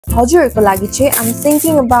हजुरहरुको लागि चाहिँ I'm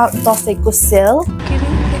thinking about दशैंको sale.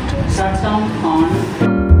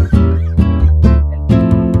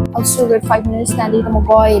 Also wait 5 minutes त्यहाँदेखि त म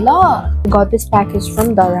गए ल. Got this package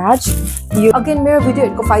from Daraj. Again मेरो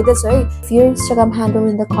भिडियोहरुको फाइदा छ है. If your Instagram handle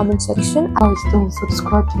in the comment section. Guys don't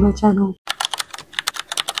subscribe to my channel.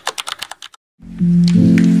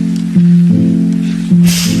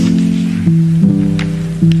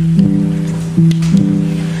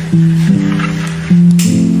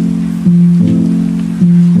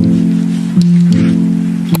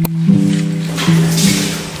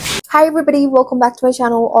 Hi everybody, welcome back to my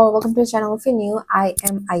channel or welcome to the channel if you're new. I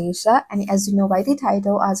am Ayesha and as you know by the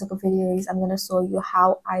title as a video is I'm gonna show you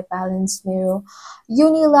how I balance my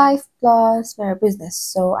uni life plus my business.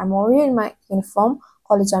 So I'm already in my uniform,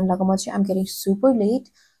 college and I'm getting super late.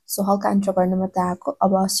 So how can I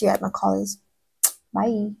about see you at my college.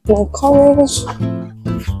 Bye. No college.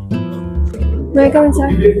 No, come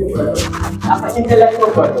inside.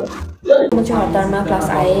 class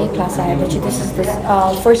आएपछि this is the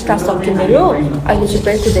first class of मेरो अहिले चाहिँ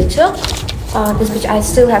break हुँदैछ त्यसपछि I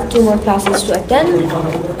still have 2 more classes to attend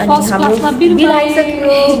अनि हाम्रो bill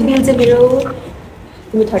आइसक्यो bill चाहिँ मेरो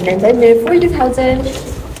तिमी थर्ड टाइम चाहिँ मेरो 40,000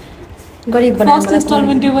 गरीब बनाउनु फर्स्ट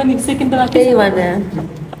इन्स्टलमेन्ट दियो भने सेकेन्ड त त्यही भने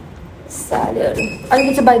सालेहरु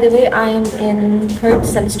अहिले चाहिँ by the way I am in 3rd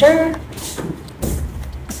semester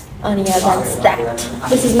and yeah, that's that.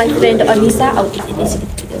 This is my friend Anisa. I'll eat this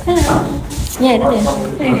video. Yeah,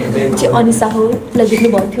 she Anisa ho. La देख्नु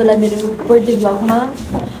भयो थियो la मेरो birthday vlog मा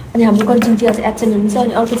अनि हाम्रो कन्टेन्ट चाहिँ एब्सेन्ट हुन्छ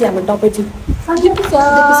अनि अर्को चाहिँ हाम्रो टपर चाहिँ कन्टेन्ट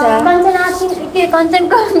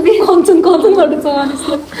गर्नु छ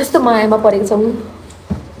अनिसले त्यस्तो मायामा परेको छौ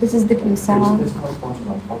दिस इज द पिसा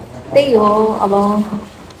त्यही हो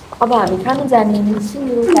अब हामी खानु जाने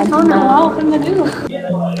क्यान्टिनमा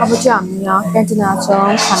अब चाहिँ हामी यहाँ क्यान्टिन आछ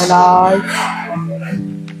खानलाई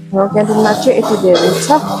हाम्रो क्यान्टिनमा चाहिँ यति धेरै छ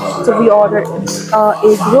so we ordered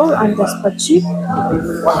egg roll and त्यसपछि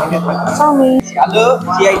chowmein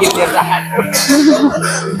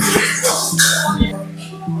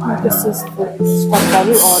this is what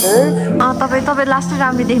we ordered तपाईं लास्ट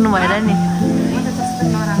राम्ररी देख्नु भएर नि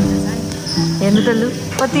हेर्नु त लु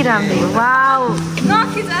कति राम्रो हो wow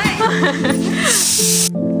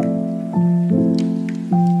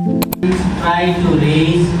try to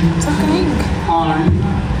raise on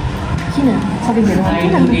किन सबै हेर्नु try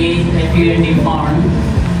to raise a purity on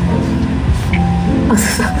for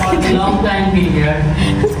a long time period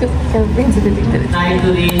try to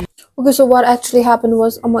raise. Okay, so what actually happened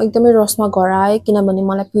was I'm एकदमै रसमा घर आए किनभने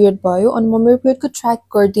मलाई पिरियड भयो अनि म मेरो पिरियडको ट्र्याक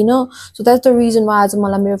गर्दिन so that's the reason why आज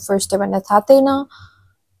मलाई मेरो फर्स्ट डे भन्ने थाहा थिएन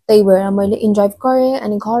त्यही भएर मैले इन्जोय गरे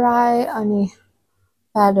अनि घर आए अनि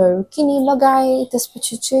प्याडहरु किनि लगाए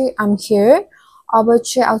त्यसपछि चाहिँ आम हियर अब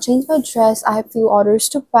चाहिँ I'll change my dress I have few orders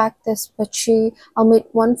to pack त्यसपछि I'll meet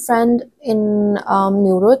one friend in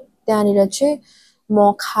New Road त्यहाँनिर चाहिँ म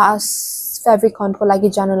खास फेब्रिकन को लागि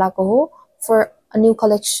जान लागेको हो for a new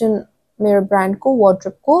collection मेरो ब्रान्ड को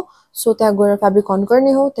वार्डरोब को सो त्यहाँ गएर फेब्रिकन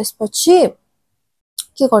गर्ने हो त्यसपछि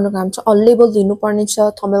के गर्नु काम छ लेबल दिनु पर्ने छ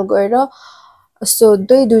थम्बनेल गएर सो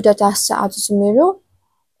दुईटा टास्क छ आज चाहिँ मेरो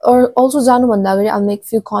और also जानु भन्दा अगाडि I'll make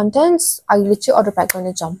few contents अहिले चाहिँ अर्डर प्याक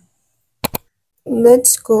गर्ने छम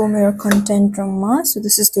let's go मेरो कन्टेन्ट रुममा so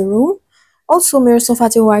this is the room also मेरो सोफा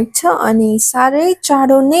चाहिँ व्हाइट छ अनि सारै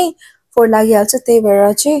चाँडो नै फोर लागिहाल्छ त्यही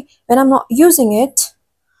भएर चाहिँ when I'm not using it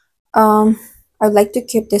I would like to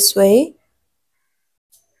keep this way.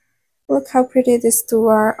 Look how pretty these two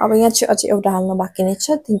are. अब यहाँ चाहिँ अझै एउटा हाल्न बाँकी नै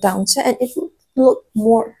छ तीनटा हुन्छ and it will look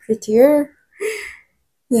more prettier.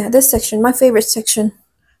 Yeah, this section my favorite section.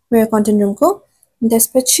 मेरो content room को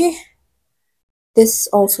त्यसपछि this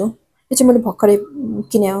also. यो चाहिँ मैले भर्खरै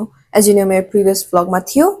किने हो as you know मेरो previous vlog मा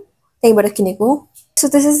थियो त्यहीबाट किनेको So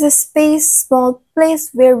this is a space, small place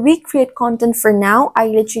where we create content for now. I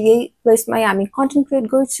literally place my content create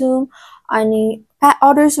गर्छु अनि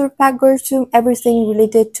orders or pack गर्छु everything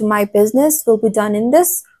related to my business will be done in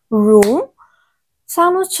this room.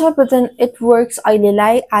 सानो छ but then it works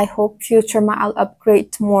अहिलेलाई I hope future मा I'll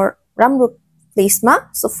upgrade more राम्रो place मा.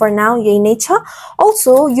 So for now यही नै छ.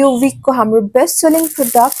 Also यो week को हाम्रो best selling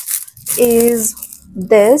product is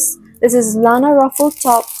this. This is Lana ruffle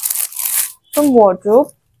top from wardrobe.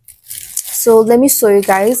 So let me show you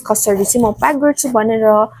guys कसरी चाहिँ म प्याक गर्छु भनेर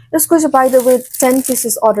यसको चाहिँ by the way 10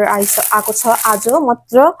 pieces order आएको छ आज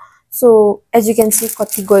मात्र so as you can see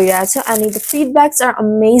कति गइरहेछ and the feedbacks are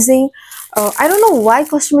amazing. I don't know why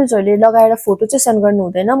customers हरुले लगाएर फोटो चाहिँ सेन्ड गर्नु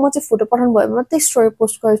हुँदैन म चाहिँ फोटो पठाउनु भयो मात्रै स्टोरी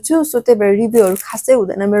पोस्ट गर्छु so त्यही भएर रिभ्यूहरु खासै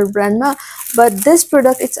हुँदैन मेरो ब्रान्डमा but this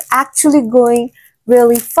product it's actually going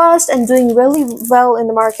really fast and doing really well in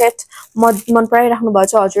the market. मन पराइराख्नु भएको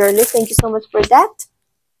छ हजुरहरुले. Thank you so much for that.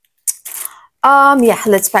 Yeah,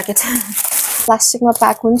 let's pack it. Plastic ma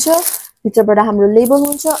pack huncha. भित्रबाट हाम्रो label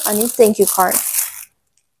huncha अनि thank you card.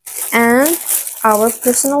 And our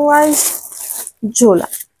personalized jhola.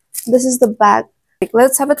 This is the bag.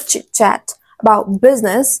 Let's have a chit chat about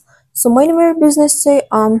business. So मैले मेरो business चाहिँ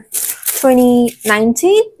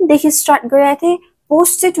 2019 देखि start गरेको थिएँ.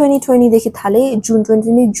 Post चाहिँ 2020 देखि थाले. June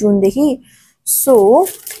 20 June देखि. So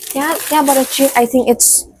त्यहाँबाट चाहिँ I think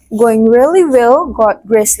it's going really well. God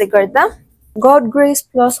grace ले गर्दा. God grace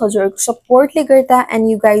plus हजुरहरुको support ले गर्दा and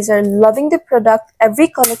you guys are loving the product. Every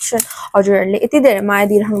collection हजुरहरुले यति धेरै माया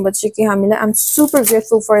दिइराख्नु भएको छ कि हामीलाई I'm super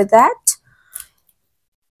grateful for that.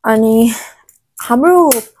 अनि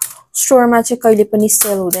हाम्रो store मा चाहिँ कहिले पनि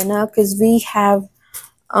sell हुँदैन because we have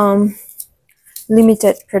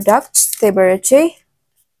limited products. त्यही भएर चाहिँ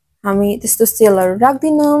हामी त्यस्तो सेलहरु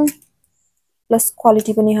राख्दिनौं. Plus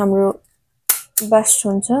quality पनि हाम्रो best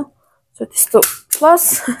हुन्छ. So त्यस्तो plus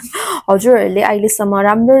हजुरहरुले अहिले सम्म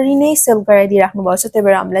राम्ररी नै सेल गराइदिराख्नु भएको छ. त्यही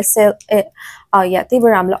भएर हामीलाई सेल त्यही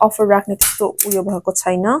भएर हामीलाई अफर राख्ने त्यस्तो उयो भएको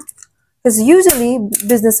छैन. Because usually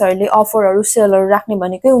businessहरुले अफरहरु सेलहरु राख्ने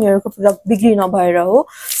भनेकै उनीहरुको प्रोडक्ट बिक्री नभएर हो.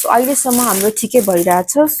 So अहिले सम्म हाम्रो ठिकै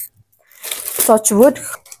भइराछ. Touch wood.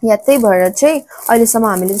 त्यही भएर चाहिँ अहिले सम्म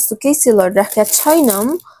हामीले त्यस्तो केही सेलहरु राखेका छैनौं.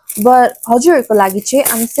 But हजुरहरुको लागि चाहिँ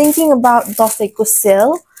I'm thinking about दशैंको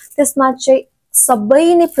सेल. त्यसमा चाहिँ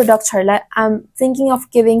सबै नै प्रोडक्टहरुलाई I'm thinking of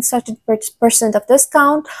giving certain % of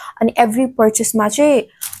discount and every purchase मा चाहिँ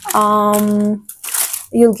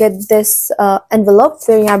you'll get this envelope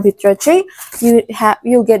where यहाँ भित्र चाहिँ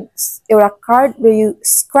you'll get एउटा card where you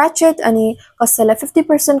scratch it अनि कसैलाई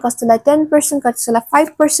 50% कसैलाई 10% कसैलाई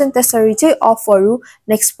 5% त्यसरी चाहिँ अफरहरु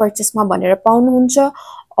next purchase मा भनेर पाउनुहुन्छ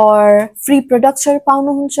or free productsहरु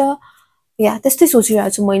पाउनुहुन्छ. Yeah, त्यस्तै सोचिरहेको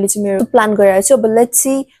छु मैले चाहिँ मेरो प्लान गरिरहेको छु. But let's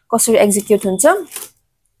see कसरी एक्जिक्युट हुन्छ.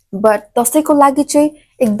 But दशैंको लागि चाहिँ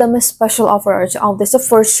एकदमै स्पेशल अफरहरु चाहिँ आउँदैछ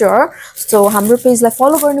for sure. So हाम्रो पेजलाई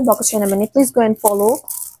फलो गर्नु भएको छैन भने please go and follow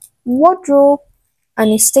wardrobe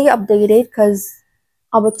and stay updated because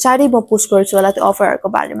अब चाँडै म पोस्ट गर्छु होला त्यो अफरहरुको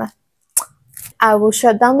बारेमा. I will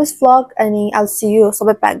shut down this vlog and I'll see you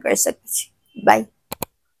सबै प्याक गरिसकेपछि. Bye.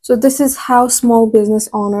 So this is how small business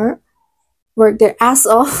owner work their ass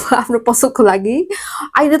off आफ्नो पसलको लागि.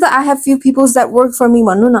 अहिले त I have few people that work for me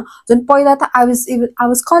भन्नु न. जुन पहिला त I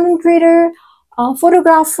was content creator,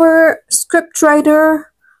 photographer, script writer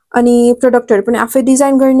अनि प्रोडक्टहरु पनि आफै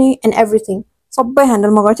डिजाइन गर्ने and everything. सबै ह्यान्डल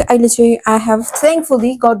म गर्थे. अहिले चाहिँ I have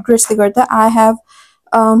thankfully God grace ले गर्दा I have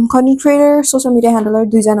content creator, social media handler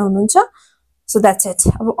दुई जना हुनुहुन्छ. So that's it.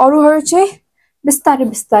 अब अरूहरु चाहिँ बिस्तारै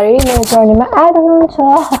बिस्तारै मेरो जर्नीमा एड हुन्छ.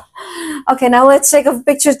 Okay, now let's take a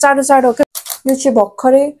picture. चाँडो यो चाहिँ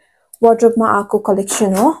भर्खरै वार्डरोबमा आएको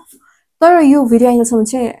कलेक्सन हो. तर यो भिडियो आइनसम्म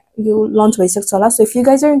चाहिँ यो लन्च भइसक्छ होला. So if you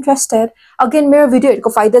guys are interested, again मेरो भिडियोहरुको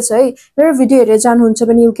फाइदा छ है. मेरो भिडियो हेरेर जानुहुन्छ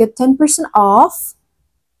भने you get 10% off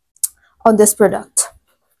on this product.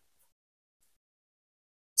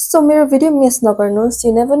 So मेरो video miss नगर्नुस्.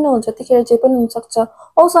 You never know जतिखेर जे पनि हुन सक्छ.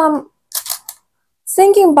 Also I'm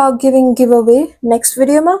thinking about giving giveaway next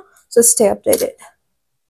video ma. So stay updated.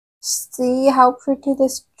 See how pretty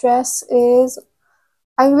this dress is.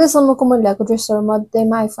 I wish I could wear a dress or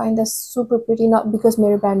them. I find this super pretty, not because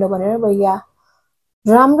my brand over there, but yeah.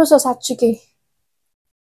 Ramro sa satchiki.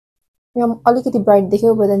 I'm a little bright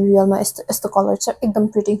here, but then real is the color. It's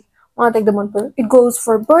एकदम pretty. I take the one for it goes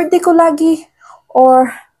for birthday kolagi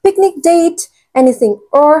or picnic date, anything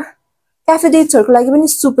or cafe date or kolagi when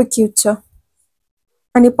it's super cute.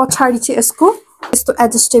 And you put charity esko is to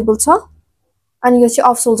adjustable cha. And you get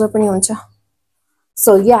off shoulder pani huncha.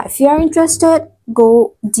 So yeah, if you are interested,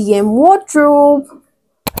 go DM wardrobe.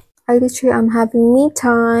 I literally I'm having me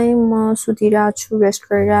time. Sudirachu, rest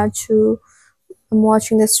garirachu. I'm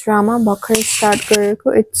watching this drama. Bakar start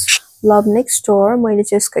gareko. It's Love Next Door. My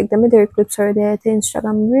just ekdamai धेरै clips are there.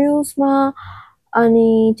 Instagram reels ma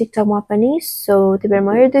ani TikTok ma pani. So the bear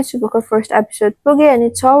my this book first episode puge and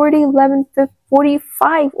it's already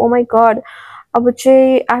 11:45. Oh my god. अब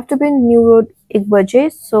चाहिँ I have to be in New Road 1 बजे.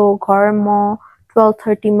 So घर म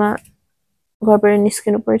 12:30 मा घरबाट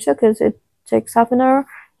निस्किनु पर्छ because it takes half an hour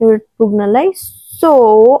New Road पुग्नलाई.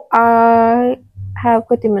 So I have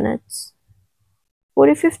 30 minutes.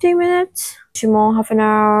 40-50 minutes. म half an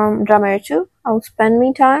hour drama हेर्छु. I'll spend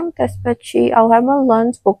me time. त्यसपछि I'll have my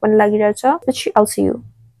lunch. भोक पनि लागिरहेछ. त्यसपछि I'll see you.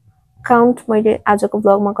 Count मैले आजको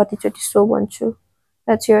vlogमा कतिचोटि सो भन्छु.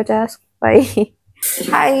 That's your task. Bye.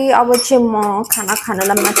 Hi, अब चाहिँ म खाना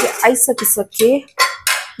खानलाई माथि आइसकिसके.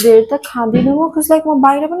 धेरै त खादिनँ म cuz like म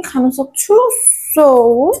बाहिर पनि खान सक्छु. So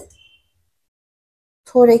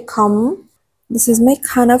थोरै कम. This is my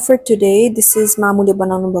khana for today. This is mamule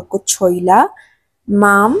बनाउनु भएको छोइला,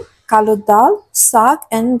 माम, कालो दाल, साग,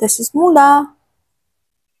 and this is mula.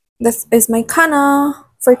 This is my khana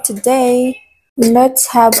for today. Let's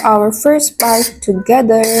have our first bite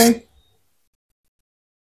together.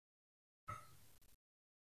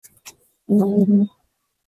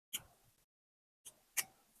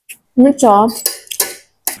 मिठो.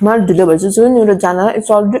 मलाई ढिलो भइसक्यो नि एउटा जान. It's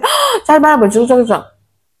already 12:30 भइसक्यो छ.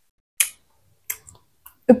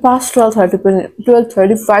 It past 12:30 पनि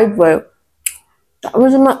 12:35 भयो. अब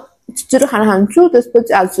चाहिँ म छिटो खाना खान्छु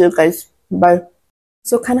त्यसपछि आउँछु guys. Bye.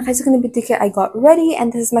 So खाना खाइसक्ने बित्तिकै I got ready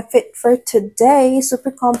and this is my fit for today.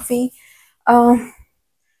 Super comfy.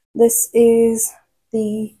 This is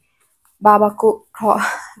the babako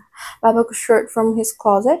shirt from his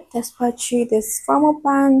closet. त्यसपछि this formal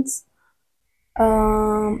pants.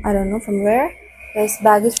 I don't know from where. This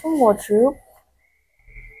bag is from wardrobe.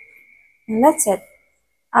 And that's it.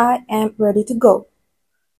 I am ready to go.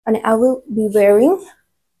 And I will be wearing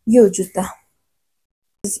yo juta.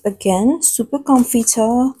 This is again super comfy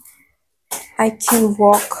too. I can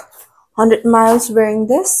walk 100 miles wearing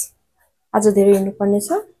this. That's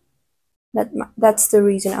the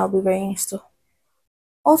reason I'll be wearing this too.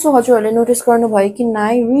 Also, हजुरहरुले notice गर्नुभयो कि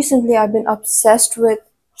नाइ, recently I've been obsessed with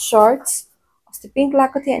shorts. अस्ति pink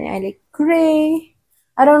लगाएको थिए अनि अहिले gray.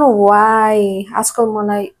 I don't know why. आजकल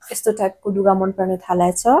मलाई यस्तो टाइपको लुगा मन पर्न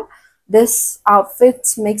थालेछ. This outfit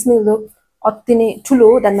makes me look अति नै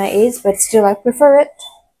ठुलो than my age, but still I prefer it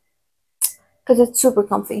because it's super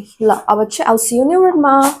comfy. ल अब चाहिँ I'll see you in your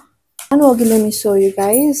ma. And let me show you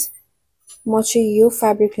guys. म चाहिँ यो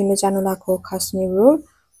fabric लिन जानु लाग्यो खासनी रोड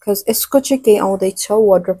because यसको चाहिँ केही आउँदैछ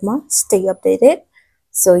wardrobe मा. Stay updated.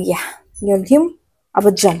 So yeah, यो लियौं अब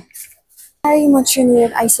जाऊँ. Hi, म चाहिँ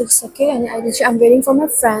नियर आइसकिसकेँ अनि अहिले चाहिँ I'm waiting for my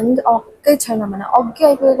friend. अक्कै छैन भने अघि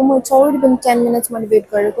आइपुगेको. म it's already been 10 minutes मैले वेट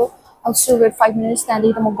गरेको. I'll still wait 5 minutes.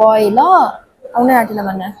 त्यहाँदेखि त म गएँ ल. आउनै आँटेन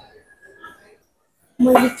भने.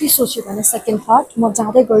 मैले के सोचेँ भने सेकेन्ड थट म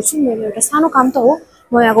जाँदै गर्छु. मेरो एउटा सानो काम त हो.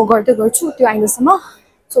 म यहाँको गर्दै गर्छु त्यो आइन्दैसम्म.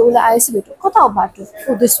 So उसलाई आएपछि भेटौँ. कता हो बाटो?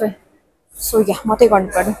 Oh, this way. So yeah, म त्यही गर्नु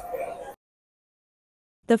पर्यो.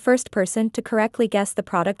 The first person to correctly guess the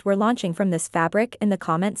product we're launching from this fabric in the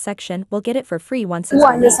comment section will get it for free once it's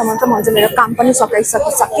released. मेरो काम पनि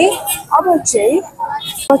सकिसकेँ. अब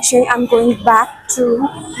चाहिँ I'm going back to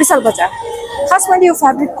विशाल बजार. खास मैले यो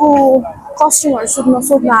फ्याब्रिकको कस्ट्युमहरु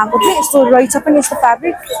सोध्न आएको थिएँ. यस्तो रहेछ पनि यस्तो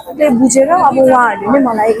फ्याब्रिक. त्यही बुझेर अब उहाँहरुले नै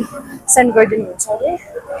मलाई सेन्ड गरिदिनुहुन्छ अरे.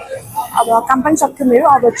 अब काम पनि सक्यो मेरो.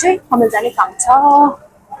 अब चाहिँ कमेल जाने काम छ.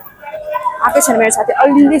 आएको छैन मेरो साथी.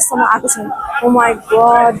 अहिलेसम्म आएको छैन. Oh my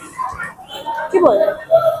god. के भयो?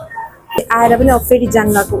 आएर पनि अब फेरि जान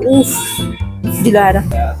लाग्यो. उफ. ढिलो आएर.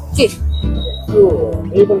 के?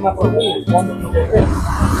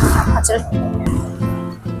 अच्छा.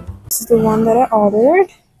 This is the one that I ordered.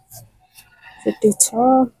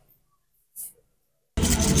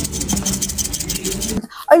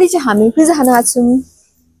 अहिले चाहिँ हामी pizza Khan आछौँ.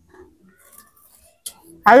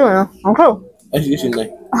 I don't know. Uncle. Excuse me.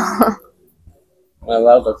 My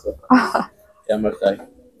loud also. Camera side.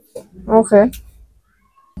 Okay.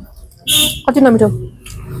 कति नमिठो?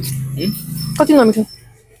 कति नमिठो?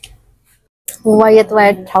 वायत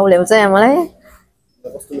ठाउँ ल्याउँछ यहाँ मलाई.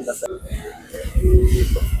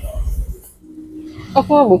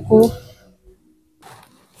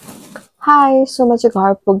 Hi, so म चाहिँ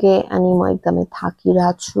घर पुगे अनि म एकदमै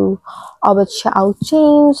थाकिरहेको छु. अब चाहिँ I'll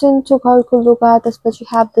change into घरको लुगा. त्यसपछि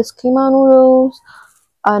have this kimono rolls.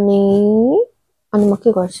 अनि म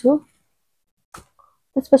के गर्छु?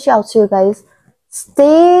 त्यसपछि I'll see you guys.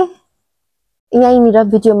 Stay यहीँनिर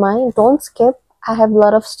भिडियोमा. Don't skip. I have a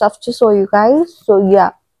lot of stuff to show you guys. So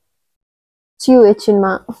yeah. See you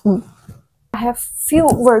एकछिनमा. I have few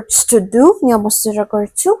works to do. यहाँ बसेर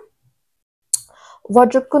गर्छु.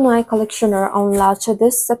 Wardrobe को नयाँ collectionहरु आउन लाग्छ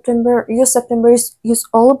this September. यो September is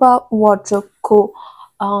all about wardrobe को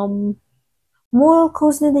मोल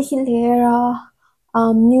खोज्नेदेखि लिएर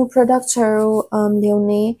new productsहरु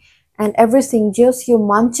ल्याउने and everything. Just यो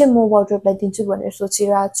month चाहिँ म wardrobe लाई दिन्छु भनेर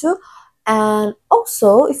सोचिरहेको छु. And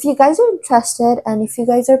also, if you guys are interested and if you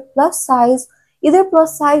guys are plus size, either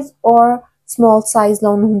plus size or small size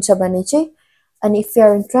लाउनुहुन्छ भने चाहिँ, and if you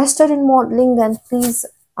are interested in modeling, then please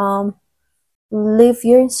leave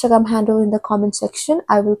your Instagram handle in the comment section.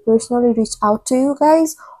 I will personally reach out to you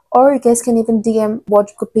guys, or you guys can even DM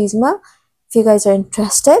wardrobe page ma if you guys are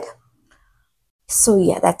interested. So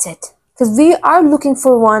yeah, that's it. Because we are looking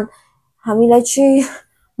for one. हामीलाई चाहिँ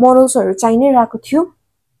modelsहरु चाहिँ नै राखेको थियो.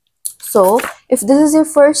 So if this is your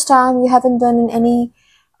first time, you haven't done in any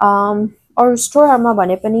or store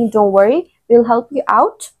भने पनि don't worry, we'll help you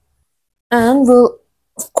out, and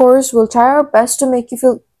we'll try our best to make you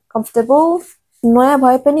feel comfortable. Noya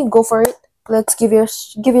bhai pani, go for it. Let's give your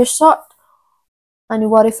shot. And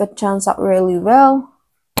what if it turns out really well?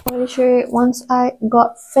 Once I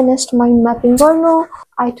got finished my mapping garno,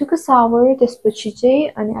 I took a shower, त्यसपछि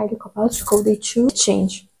चाहिँ अनि अहिले कपाल सुकाउँदैछु.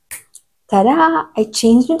 Change. Ta-da! I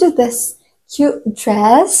changed into this cute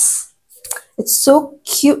dress. It's so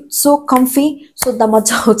cute, so comfy, so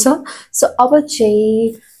मजा आउँछ. So अब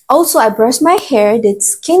चाहिँ also I brushed my hair, did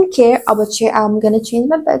skincare. अब चाहिँ I'm gonna change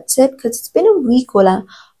my bedsheet because it's been a week होला.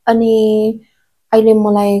 अनि अहिले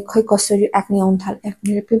मलाई खै कसरी एक्ने आउन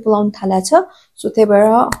थाल्यो, पिम्पल आउन थालेको छ. सो त्यही भएर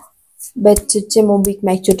बेडसिट चाहिँ म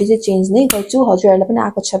विकमा एकचोटि चाहिँ चेन्ज नै गर्छु. हजुरहरूलाई पनि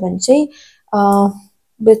आएको छ भने चाहिँ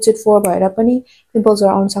बेडसिट 4 भएर पनि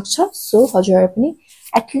पिम्पल्सहरू आउन सक्छ. सो हजुरहरू पनि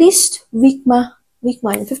एटलिस्ट विकमा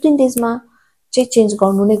होइन 15 डेजमा चाहिँ चेन्ज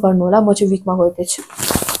गर्नु नै गर्नु होला. म चाहिँ विकमा गर्दैछु.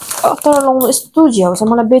 तर लाउनु यस्तो झ्याउ छ,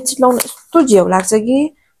 मलाई बेडसिट लाउनु यस्तो झ्याउ लाग्छ कि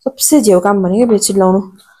सबसे झ्याउ काम भनेको बेडसिट लाउनु.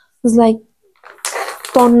 इट्स लाइक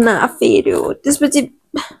तन्ना फेर्यो, त्यसपछि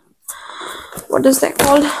what is that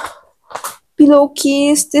called,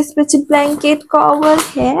 pillowcase, त्यसपछि blanket cover,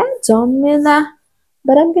 hair झमेला.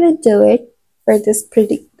 But I'm gonna do it for this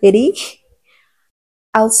pretty lady.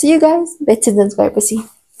 I'll see you guys bedsheet dance गरेपछि.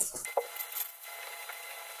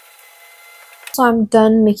 So I'm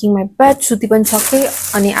done making my bed. सुति पनि सके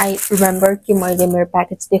अनि I remember कि मैले मेरो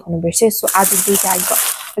प्याकेज देखाउनु बिर्सेँ. So आज दुईटा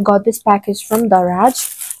I got this package from Daraj.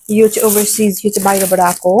 यो चाहिँ overseas, यो चाहिँ बाहिरबाट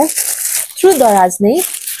आएको हो. Through Daraj नै.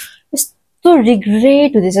 यस्तो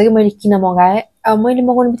रिग्रेट हुँदैछ कि मैले किन मगाएँ. मैले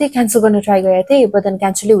मगाउनु बित्तिकै क्यान्सल गर्न ट्राई गरेको थिएँ, बट देन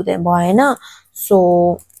क्यान्सलै हुँदैन भएन. सो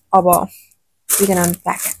अब we can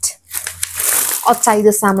unpack it.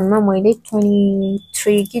 अचाहिँदो सामानमा मैले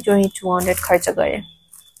 23 कि 2200 खर्च गरेँ.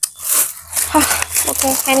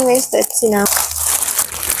 Okay, anyways, let's see now.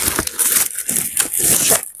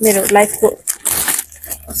 मेरो लाइफको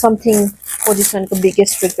something पोजिसनको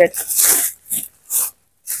biggest regret.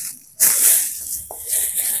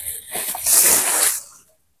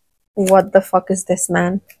 What the fuck is this,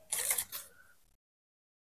 man?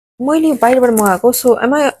 मैले बाहिरबाट मगाएको. So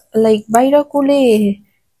am I like बाहिरकोले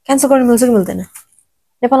cancel गर्न मिल्छ कि मिल्दैन?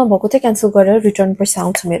 नेपालमा भएको चाहिँ क्यान्सल गरेर रिटर्न पैसा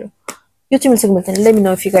आउँछ मेरो. यो चाहिँ मिल्छ कि मिल्दैन? Let me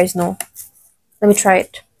know if you guys know. Let me try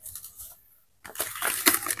it.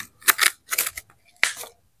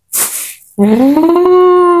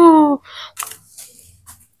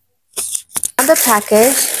 And the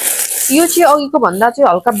package, यो चाहिँ अघिको भन्दा चाहिँ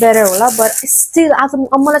हल्का बेटर होला, but still आज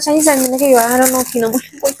मलाई चाहिँदैन के यो. I don't know किन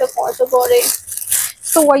मैले पैसा खर्च गरेँ.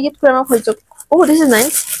 So वाइट कुरामा खर्च. Oh, this is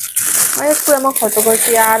nice. White कुरामा खर्च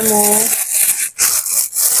गर्छु यार म.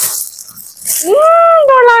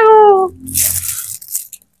 डर लाग्यो.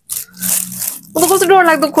 म त कस्तो डर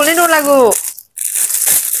लाग्दो, खोल्नै डर लाग्यो.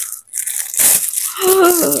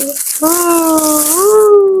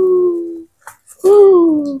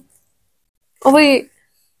 अब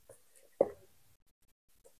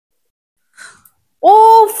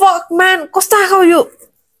oh fuck man, कस्तो आएको यो.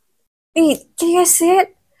 Hey, can you guys see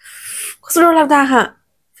it? कस्तो डर लाग्दो आँखा.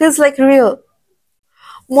 Feels like real.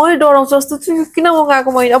 मैले डराउँछु जस्तो चाहिँ किन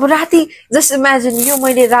मगाएको मैले. अब राति जस्ट इमेजिन यो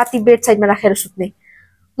मैले राति बेड साइडमा राखेर सुत्ने.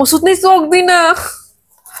 म सुत्नै सक्दिनँ.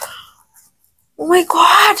 Oh my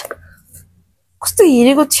god. कस्तो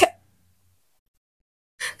हेरेको छ.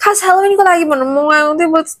 खास हेलोविनको लागि भनेर मगाएको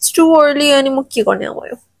थिएँ, but it's too early अनि म के गर्ने अब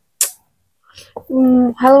यो.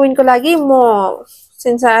 हेलोविनको लागि म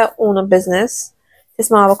since I own a business,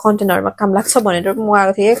 त्यसमा अब कन्टेन्टहरुमा काम लाग्छ भनेर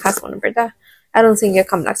मगाएको थिएँ. खास भन्नुपर्दा I don't think यो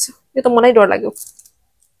काम लाग्छ. यो त मलाई डर लाग्यो.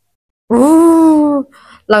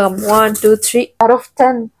 लगम 1 2 3 out of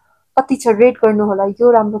 10 कति छ रेट गर्नु होला.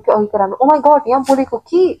 यो राम्रो कि अघिको राम्रो. Oh my god, यहाँ बोलेको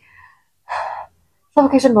कि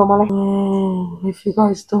suffocation भयो मलाई. If you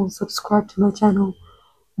guys don't subscribe to my channel,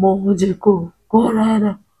 म हजुरको गराएर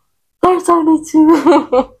तर्साउने छु.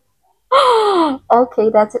 Okay,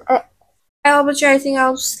 that's it. I think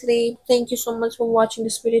I'll sleep. Thank you so much for watching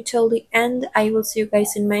this video till the end. I will see you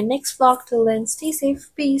guys in my next vlog. Till then, stay safe.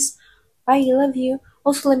 Peace. Bye. Love you.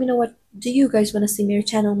 Also, let me know what do you guys want to see on your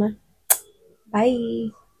channel, man.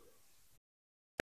 Bye.